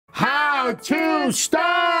about to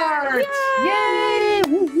start! Yay!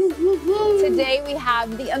 Today we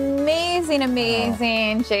have the amazing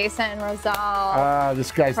Jason and Rosell.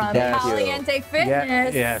 This guy's from the best. Caliente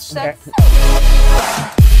Fitness. Yes.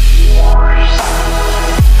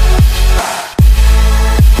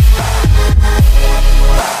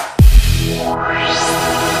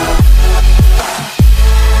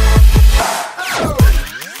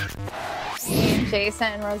 Jason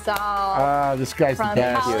and Rosell. This guy's from the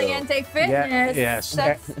best. Caliente Fitness. Yes.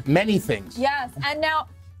 Many things. Yes, and now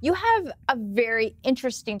you have a very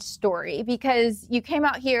interesting story because you came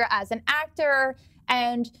out here as an actor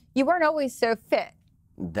and you weren't always so fit.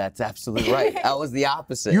 That's absolutely right. I was the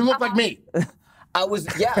opposite. You look like me. I was,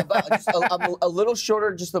 yeah, but just a little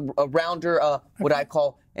shorter, just a rounder, what I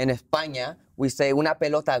call in España, we say una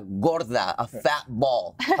pelota gorda, a fat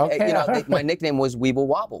ball. Okay. You know, my nickname was Weeble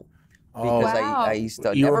Wobble. Because wow. I used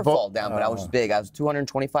to never fall down, but I was big. I was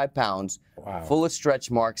 225 pounds, full of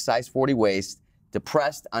stretch marks, size 40 waist,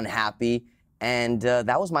 depressed, unhappy, and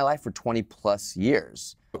that was my life for 20 plus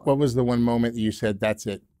years. What was the one moment that you said, that's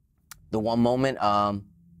it? The one moment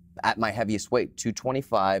at my heaviest weight,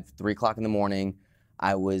 225, 3 o'clock in the morning,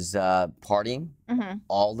 I was partying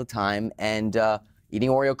all the time and eating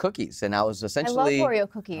Oreo cookies, and I was essentially— I love Oreo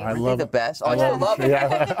cookies. I love the best. Oh, yeah. I love it.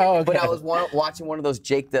 Yeah. Oh, okay. But I was watching one of those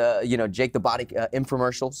Jake the Body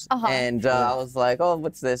infomercials, and I was like, oh,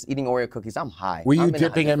 what's this? Eating Oreo cookies. I'm high. Were you I'm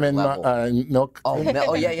dipping them in milk? Oh,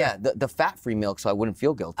 yeah. The fat-free milk, so I wouldn't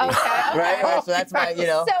feel guilty. Okay. Right? So that's my,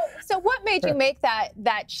 So what made you make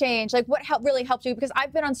that change? Like, what really helped you? Because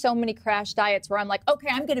I've been on so many crash diets where I'm like, okay,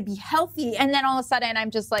 I'm going to be healthy, and then all of a sudden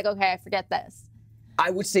I'm just like, okay, I forget this. I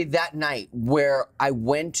would say that night where I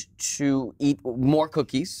went to eat more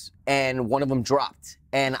cookies and one of them dropped,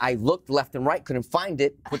 and I looked left and right, couldn't find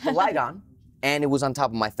it, put the light on, and it was on top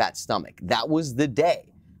of my fat stomach. That was the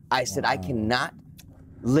day I said, I cannot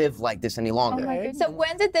live like this any longer. Okay. So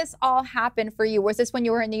when did this all happen for you? Was this when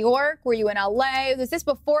you were in New York? Were you in LA? Was this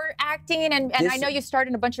before acting? And I know you started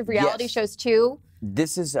in a bunch of reality shows too.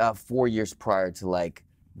 This is 4 years prior to like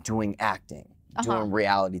doing acting, doing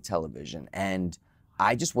reality television, and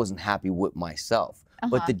I just wasn't happy with myself.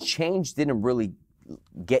 But the change didn't really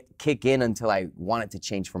kick in until I wanted to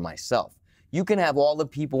change for myself. You can have all the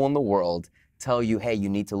people in the world tell you, hey, you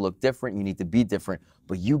need to look different, you need to be different,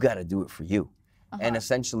 but you got to do it for you. And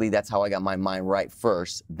essentially, that's how I got my mind right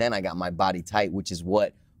first. Then I got my body tight, which is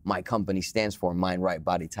what my company stands for, mind right,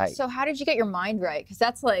 body tight. So how did you get your mind right? Because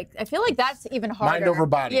that's like, I feel like that's even harder. Mind over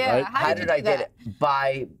body, right? How did I get it?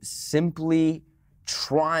 By simply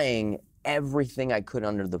trying everything I could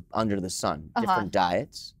under the sun. Different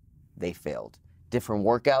diets, they failed. Different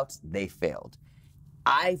workouts, they failed.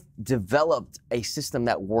 I developed a system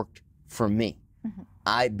that worked for me.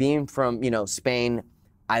 Being from Spain,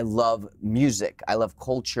 I love music, I love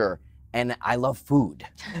culture, and I love food.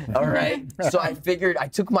 All right. So I figured, I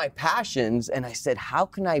took my passions and I said, how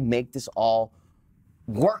can I make this all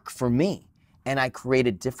work for me? And I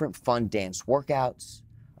created different fun dance workouts.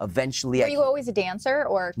 Eventually, were you always a dancer,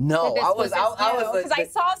 or no? I was because I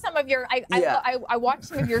saw some of your. I watched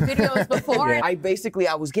some of your videos before.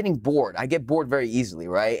 I was getting bored. I get bored very easily,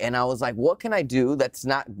 right? And I was like, what can I do that's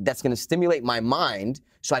going to stimulate my mind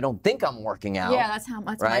so I don't think I'm working out? Yeah, that's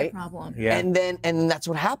my problem. Yeah. And then that's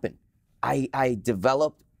what happened. I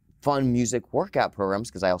developed fun music workout programs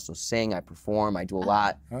because I also sing, I perform, I do a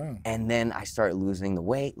lot. And then I started losing the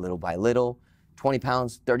weight little by little, 20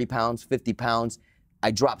 pounds, 30 pounds, 50 pounds. I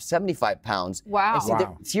dropped 75 pounds. Wow.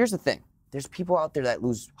 And see, here's the thing. There's people out there that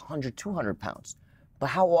lose 100, 200 pounds. But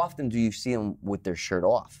how often do you see them with their shirt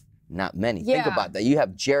off? Not many. Yeah. Think about that. You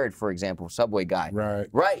have Jared, for example, Subway guy. Right.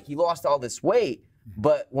 Right. He lost all this weight.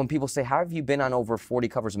 But when people say, how have you been on over 40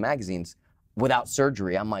 covers of magazines without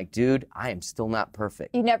surgery? I'm like, dude, I am still not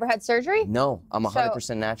perfect. You never had surgery? No, I'm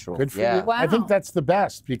 100% natural. Good for you. Wow. I think that's the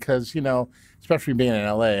best because, especially being in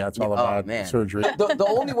LA, that's all about surgery. The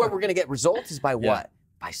only way we're going to get results is by what?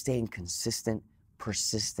 By staying consistent,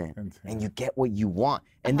 persistent, and you get what you want.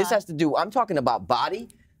 And this has to do, I'm talking about body.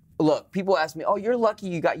 Look, people ask me, oh, you're lucky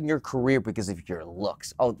you got in your career because of your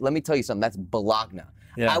looks. Oh, let me tell you something, that's balagna.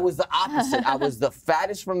 I was the opposite. I was the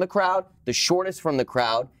fattest from the crowd, the shortest from the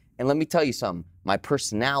crowd, and let me tell you something, my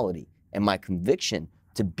personality and my conviction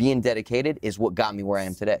to being dedicated is what got me where I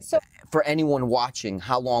am today. So, for anyone watching,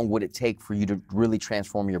 how long would it take for you to really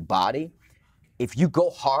transform your body? If you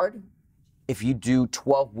go hard, if you do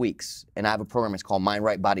 12 weeks, and I have a program, it's called Mind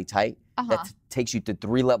Right, Body Tight, that takes you to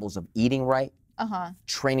 3 levels of eating right,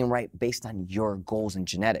 training right based on your goals and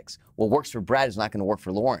genetics. What works for Brad is not going to work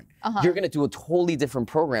for Lauren. You're going to do a totally different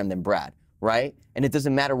program than Brad. right? And it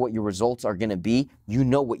doesn't matter what your results are gonna be, you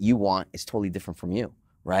know what you want is totally different from you,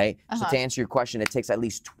 right? So to answer your question, it takes at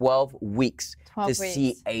least 12 weeks to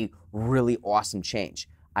see a really awesome change.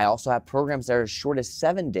 I also have programs that are as short as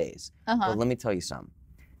 7 days. But let me tell you something,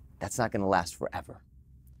 that's not gonna last forever.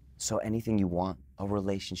 So anything you want, a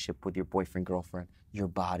relationship with your boyfriend, girlfriend, your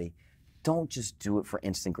body, don't just do it for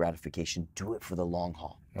instant gratification, do it for the long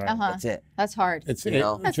haul. Right. That's it. That's hard. It's You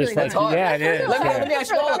know? it's That's just really like, hard. yeah, it is. Let me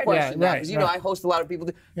ask you all a question now, right, because you know I host a lot of people.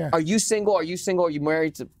 Yeah. Are you single? Are you single? Are you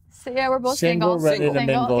married to? So, yeah, we're both Single, single. ready to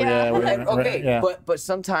Single, mingle. Yeah. And, okay, yeah. but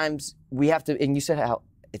sometimes we have to. And you said how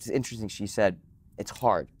it's interesting. She said it's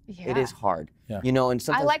hard. It is hard. Yeah. You know, and I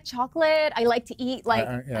sometimes like chocolate. I like to eat like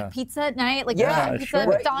pizza at night, like pizza sure. at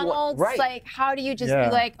McDonald's. Right. Like, how do you just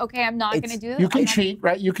be like, okay, I'm not going to do this? You can cheat,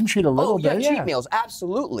 right? You can cheat a little bit. cheat meals,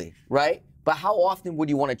 absolutely, right? But how often would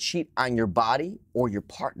you want to cheat on your body or your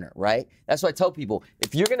partner, right? That's why I tell people,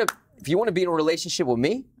 if you want to be in a relationship with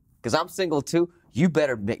me, because I'm single too, you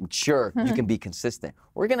better make sure you can be consistent.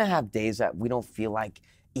 We're gonna have days that we don't feel like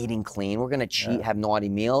eating clean. We're gonna cheat, have naughty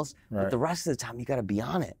meals, but the rest of the time you gotta be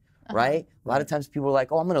on it, right? A lot of times people are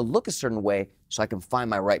like, oh, I'm gonna look a certain way so I can find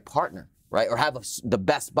my right partner, right? Or have the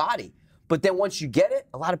best body. But then once you get it,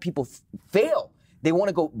 a lot of people fail. They want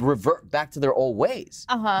to go revert back to their old ways.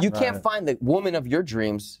 You can't find the woman of your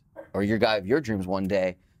dreams or your guy of your dreams one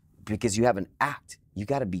day because you have an act. You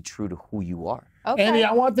got to be true to who you are. Okay. Andy,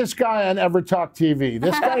 I want this guy on Ever Talk TV.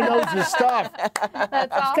 This guy knows his stuff.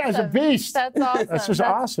 That's awesome. This guy's a beast. That's awesome. That's just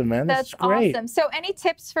awesome, man. That's great. awesome. So any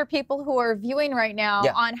tips for people who are viewing right now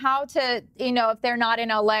on how to, you know, if they're not in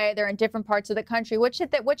LA, they're in different parts of the country, what should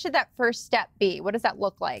that first step be? What does that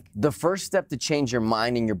look like? The first step to change your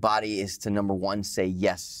mind and your body is to, number one, say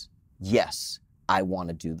yes. Yes, I want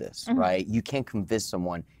to do this, right? You can't convince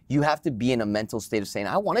someone. You have to be in a mental state of saying,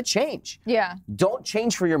 I want to change. Yeah. Don't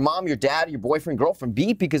change for your mom, your dad, your boyfriend, girlfriend. Be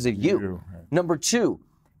it because of you. Number two,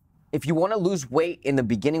 if you want to lose weight in the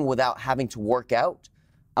beginning without having to work out,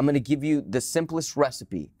 I'm going to give you the simplest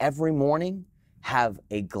recipe. Every morning, have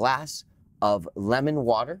a glass of lemon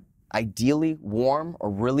water, ideally warm or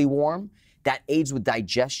really warm. That aids with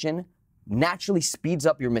digestion, naturally speeds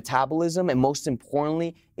up your metabolism, and most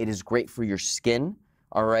importantly, it is great for your skin,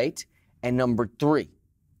 all right? And number three,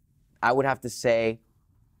 I would have to say,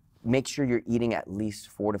 make sure you're eating at least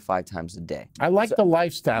 4 to 5 times a day. I like the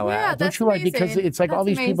lifestyle. Yeah, Don't you like? Because it's like all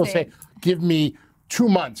these people say, give me 2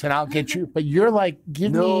 months and I'll get you. But you're like,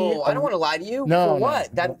 give me. No, I don't want to lie to you. No, For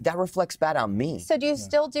what? That reflects bad on me. So do you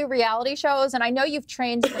still do reality shows? And I know you've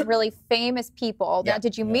trained some really famous people. Now,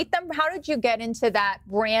 did you meet them? How did you get into that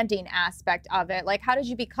branding aspect of it? Like, how did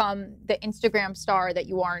you become the Instagram star that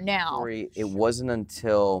you are now? It wasn't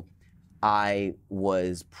until I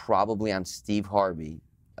was probably on Steve Harvey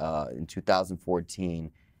in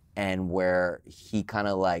 2014, and where he kind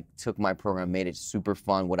of like took my program, made it super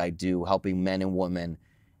fun what I do, helping men and women,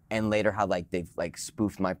 and later how like they've like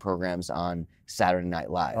spoofed my programs on Saturday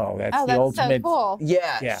Night Live. Oh, that's the ultimate. So cool.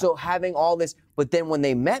 Yeah, so having all this, but then when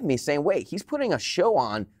they met me saying, wait, he's putting a show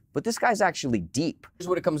on, but this guy's actually deep. Here's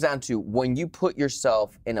what it comes down to. When you put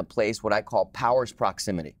yourself in a place, what I call power's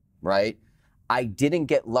proximity, right? I didn't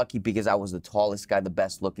get lucky because I was the tallest guy, the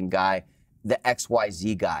best looking guy, the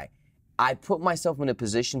XYZ guy. I put myself in a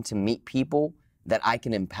position to meet people that I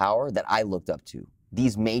can empower, that I looked up to.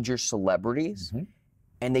 These major celebrities,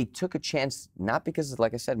 and they took a chance, not because,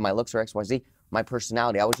 like I said, my looks are XYZ, my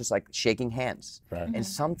personality. I was just like shaking hands. And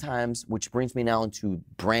sometimes, which brings me now into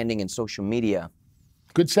branding and social media.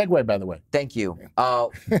 Good segue, by the way. Thank you.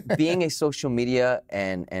 Being a social media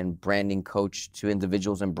and branding coach to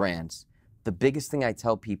individuals and brands, the biggest thing I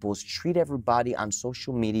tell people is treat everybody on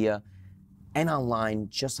social media and online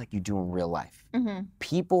just like you do in real life.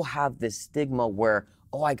 People have this stigma where,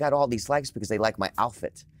 oh, I got all these likes because they like my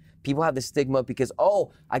outfit. People have this stigma because,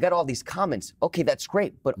 oh, I got all these comments. Okay, that's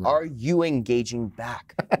great, but are you engaging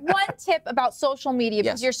back? One tip about social media,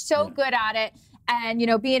 because you're so good at it, and you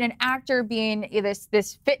know, being an actor, being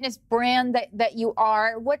this fitness brand that you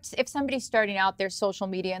are, what's if somebody's starting out their social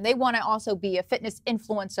media and they want to also be a fitness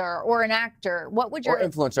influencer or an actor, what would your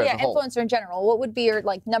influencer as a whole. Influencer in general, what would be your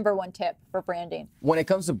like #1 tip for branding? When it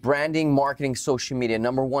comes to branding, marketing, social media,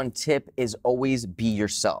 #1 tip is always be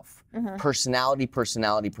yourself. Personality,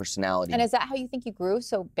 personality, personality. And is that how you think you grew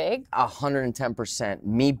so big? 110%.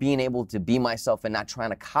 Me being able to be myself and not trying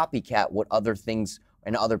to copycat what other things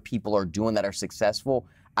and other people are doing that are successful,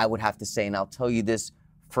 I would have to say, and I'll tell you this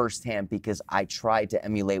firsthand because I tried to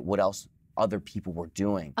emulate what else other people were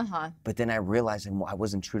doing. But then I realized I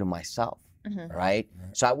wasn't true to myself, right?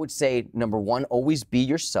 So I would say, #1, always be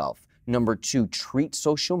yourself. #2, treat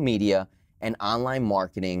social media and online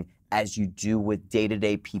marketing as you do with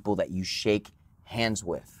day-to-day people that you shake hands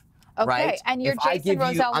with. Okay, right? And you're Jason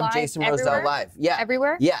Rosell Live. I'm Jason everywhere? Rosell Live. Yeah.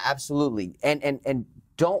 Everywhere? Yeah, absolutely. And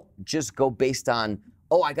don't just go based on,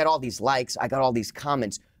 oh, I got all these likes, I got all these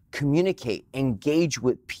comments. Communicate, engage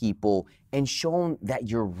with people, and show them that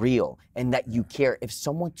you're real and that you care. If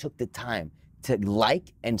someone took the time to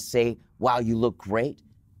like and say, wow, you look great,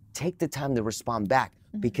 take the time to respond back,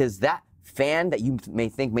 because that fan that you may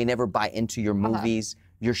think may never buy into your movies,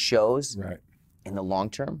 your shows, in the long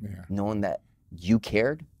term, knowing that you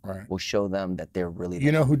cared will show them that they're really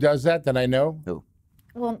You know who does that I know? Who?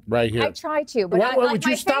 Well, right here. I try to, but would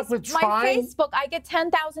you stop with trying? My Facebook, I get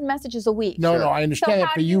 10,000 messages a week. No, I understand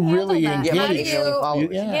that, but you really engage.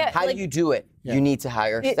 How do you do it? You need to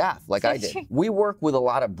hire staff, like I did. We work with a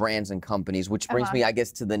lot of brands and companies, which brings me, I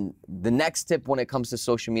guess, to the next tip when it comes to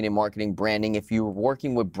social media marketing, branding. If you're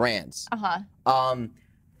working with brands,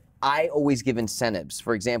 I always give incentives.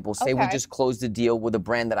 For example, say we just closed a deal with a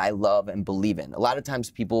brand that I love and believe in. A lot of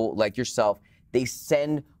times people like yourself, they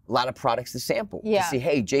send a lot of products to sample to say,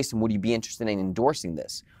 hey, Jason, would you be interested in endorsing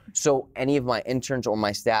this? So any of my interns or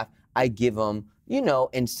my staff, I give them, you know,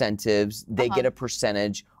 incentives. They get a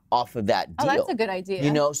percentage off of that deal. Oh, that's a good idea.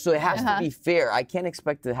 You know, so it has to be fair. I can't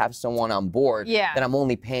expect to have someone on board that I'm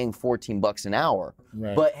only paying $14 an hour.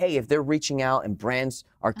 But hey, if they're reaching out and brands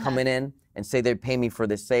are coming in and say they're paying me for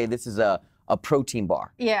this, say this is a protein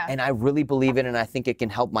bar. And I really believe it and I think it can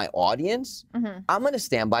help my audience, I'm going to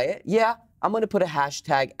stand by it. I'm going to put a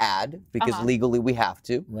hashtag ad because legally we have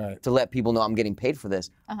to let people know I'm getting paid for this.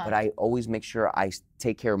 But I always make sure I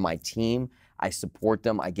take care of my team. I support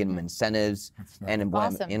them. I give them incentives. And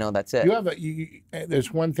you know, that's it. You have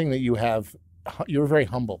there's one thing that you have. You're very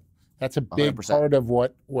humble. That's a big 100%. Part of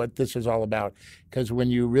what this is all about. Because when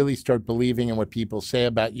you really start believing in what people say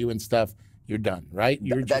about you and stuff, you're done, right?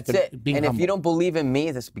 That's it. And humble. if you don't believe in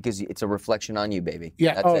me, that's because it's a reflection on you, baby.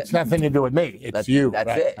 Yeah. That's it's nothing to do with me. It's you. That's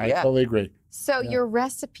right? it. I totally agree. So your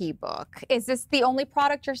recipe book, is this the only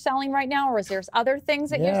product you're selling right now, or is there other things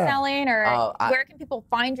that you're selling, or where can people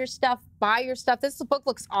find your stuff, buy your stuff? This book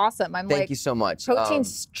looks awesome. Thank you so much. Protein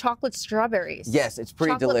chocolate strawberries. Yes, it's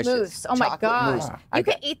pretty chocolate delicious. Mousse. Oh my gosh. You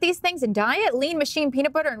can eat these things and diet? Lean machine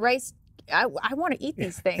peanut butter and rice. I want to eat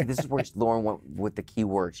these things. This is where Lauren went with the key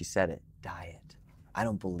word. She said it, diet. I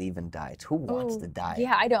don't believe in diets. Who wants to diet?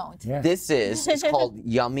 Yeah, I don't. Yeah. This it's called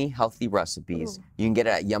Yummy Healthy Recipes. You can get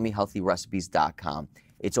it at yummyhealthyrecipes.com.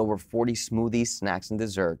 It's over 40 smoothies, snacks, and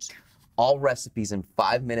desserts. All recipes in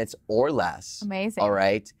 5 minutes or less. Amazing. All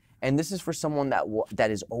right? And this is for someone that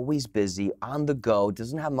is always busy, on the go,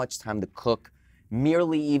 doesn't have much time to cook,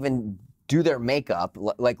 merely even do their makeup.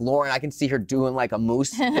 Like Lauren, I can see her doing like a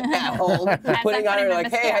mousse at home, putting on her like,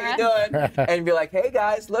 hey, how you doing? And be like, hey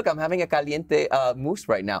guys, look, I'm having a caliente mousse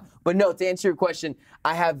right now. But no, to answer your question,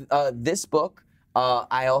 I have this book.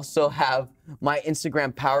 I also have my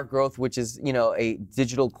Instagram Power Growth, which is, you know, a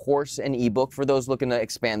digital course and ebook for those looking to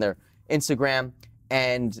expand their Instagram.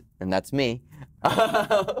 And that's me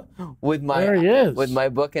with my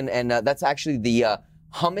book. And that's actually the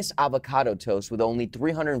hummus avocado toast with only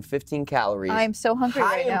 315 calories. I'm so hungry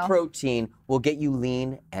right now. High in protein will get you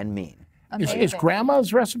lean and mean. Is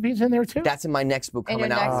grandma's recipes in there too? That's in my next book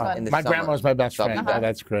coming out in the my summer. grandma's my best friend.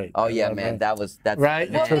 That's great. Oh yeah, man, that's right.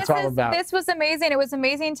 Well, That's what it's all about. This was amazing. It was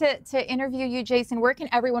amazing to interview you, Jason. Where can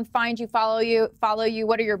everyone find you? Follow you.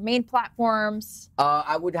 What are your main platforms?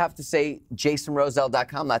 I would have to say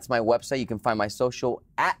jasonrosell.com. That's my website. You can find my social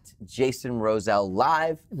at Jason Rosell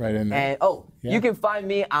Live. Right in there. And you can find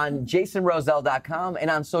me on jasonrosell.com, and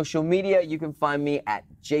on social media you can find me at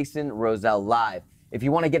Jason Rosell Live. If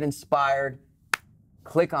you want to get inspired,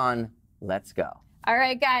 click on Let's Go. All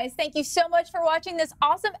right, guys. Thank you so much for watching this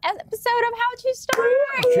awesome episode of How to Start.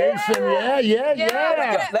 Jason, yeah.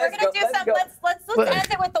 We're gonna do some. Let's end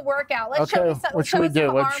it with the workout. Let's show you some. What should we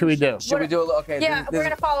do? What should we do? Should we do a little? Okay. Yeah, we're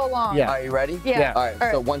gonna follow along. Yeah. Are you ready? Yeah. All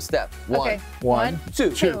right. So one step. Okay. One,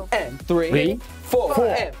 two, and three, four,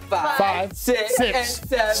 and five, six, and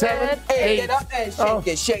seven, eight. Get up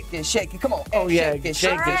and shake it. Come on. Oh yeah.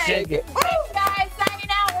 Shake it. Thanks, guys. Signing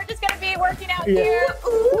out. We're just gonna be working out here.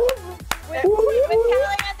 With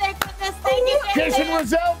Caliente Fitness. Thank you, Jason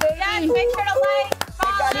Rosell, baby. Yes, make sure to like,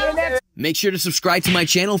 follow. Make sure to subscribe to my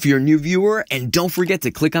channel if you're a new viewer, and don't forget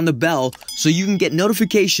to click on the bell so you can get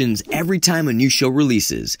notifications every time a new show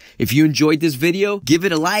releases. If you enjoyed this video, give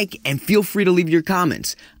it a like and feel free to leave your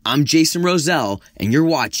comments. I'm Jason Rosell, and you're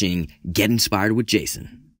watching Get Inspired with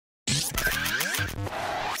Jason.